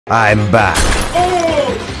I'm back.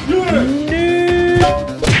 Oh, yeah.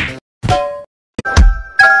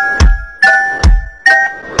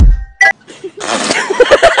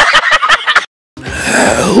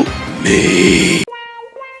 Help me.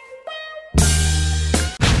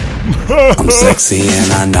 I'm sexy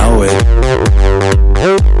and I know it.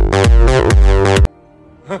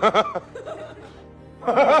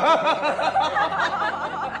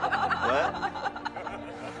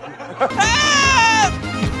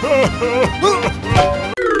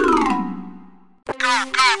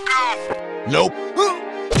 Nope.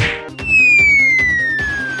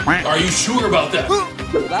 Are you sure about that?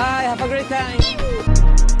 Bye, have a great time.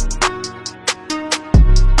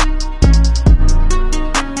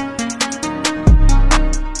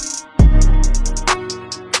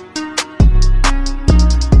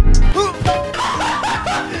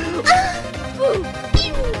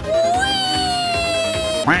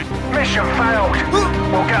 Mission failed.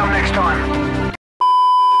 We'll get them next time.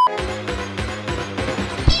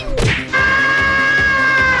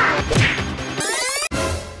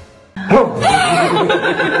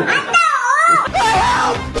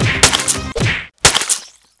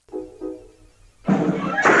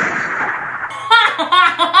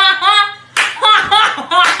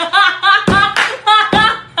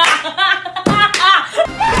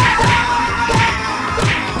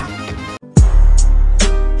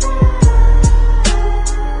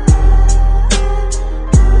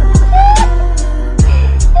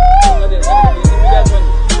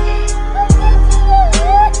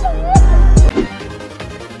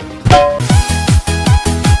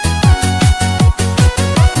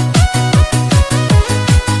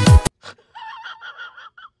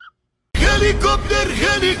 Helicopter,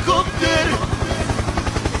 helicopter.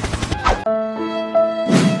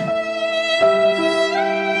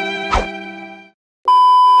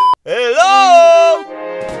 Hello?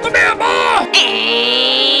 Come here, boy.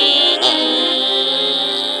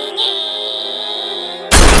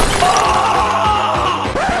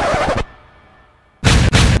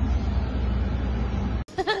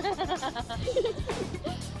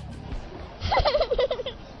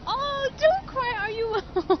 Oh, don't cry, are you?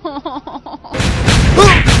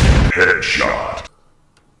 Headshot.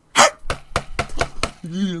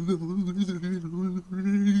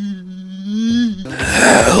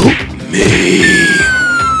 Help me.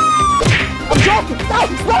 I'm joking! Stop!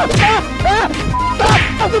 Stop! Stop! Stop! Stop!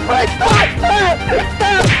 Stop the brake! Stop! Stop!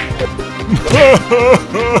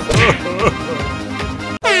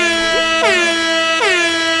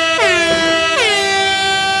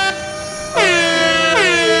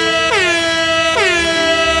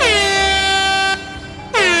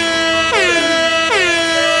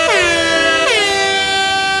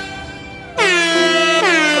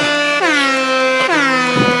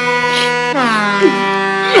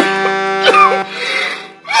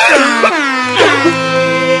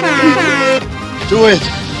 Do it!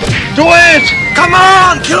 Do it! Come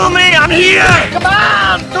on! Kill me! I'm here! Come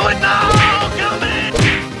on! Do it now! Kill me!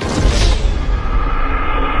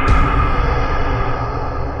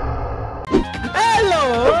 Hello!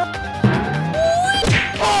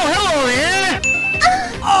 Oh, hello, yeah!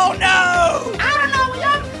 Oh, no! I don't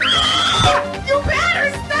know, you better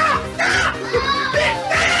stop! Stop! Big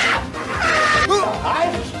stop! I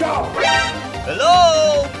stop. Hello!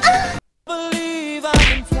 Believe I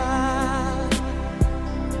can fly.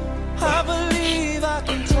 I believe I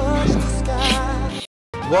can touch the sky.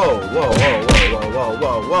 Whoa, whoa, whoa, whoa, whoa, whoa,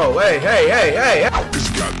 whoa, whoa, hey, hey, hey, hey! It's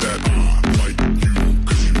got that like you,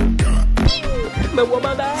 'cause you got. My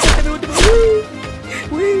woman died.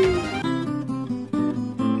 Wee.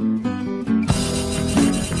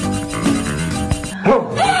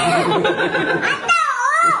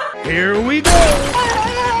 Here we go!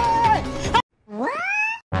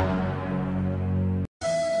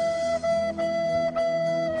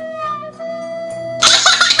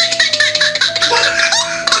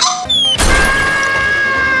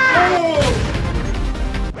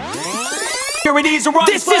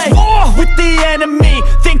 This is war with the enemy.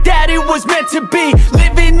 Think that it was meant to be.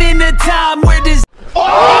 Living in a time where this.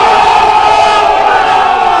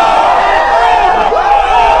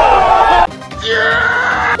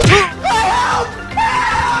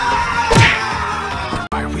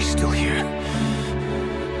 Why are we still here?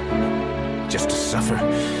 Just to suffer?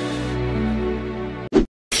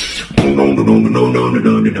 No.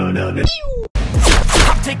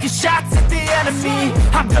 I'm taking shots at the enemy.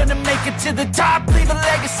 I'm gonna make it to the top, leave a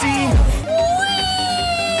legacy.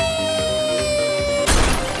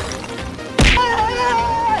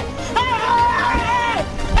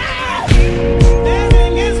 There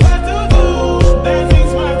things what to do. There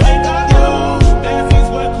things what they can do. There things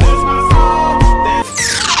what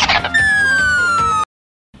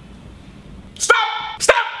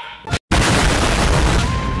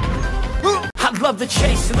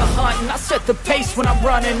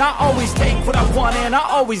running. I always take what I want and I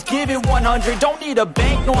always give it 100. Don't need a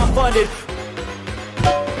bank, no I'm funded.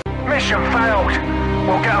 Mission failed.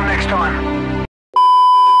 We'll get them next time.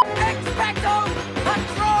 Expecto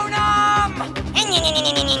Patronum!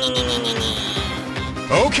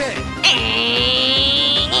 Okay.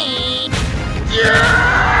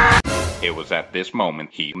 It was at this moment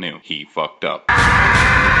he knew he fucked up.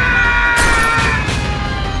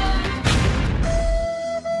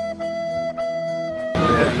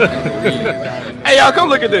 Hey, y'all, come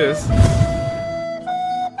look at this.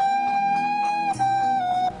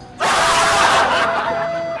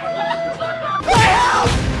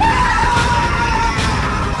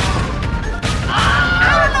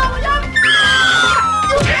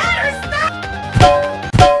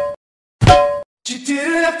 You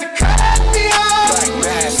didn't have to cut me off.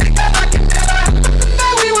 I can never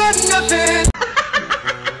know we were nothing.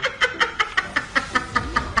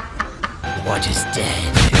 What is dead?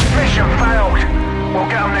 Mission failed. We'll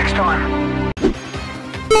get them next time.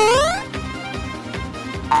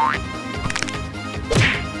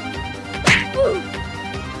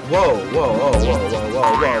 Whoa, whoa, whoa, whoa, whoa,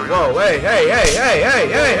 whoa, whoa, whoa, hey, hey, hey, hey, hey,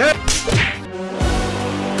 hey, hey.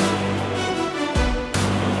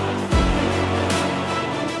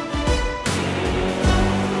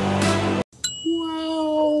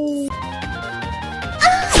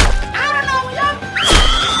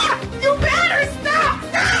 You better stop!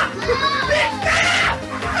 Stop! Bitch, stop!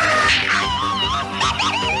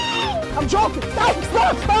 I'm joking. Stop,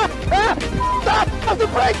 stop, stop, stop, stop, stop the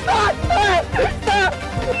brake, stop, stop, stop.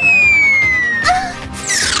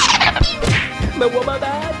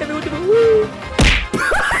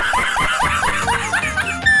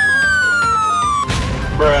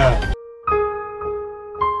 Bruh.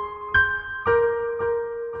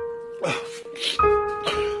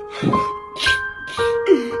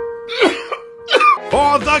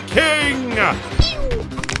 For the king!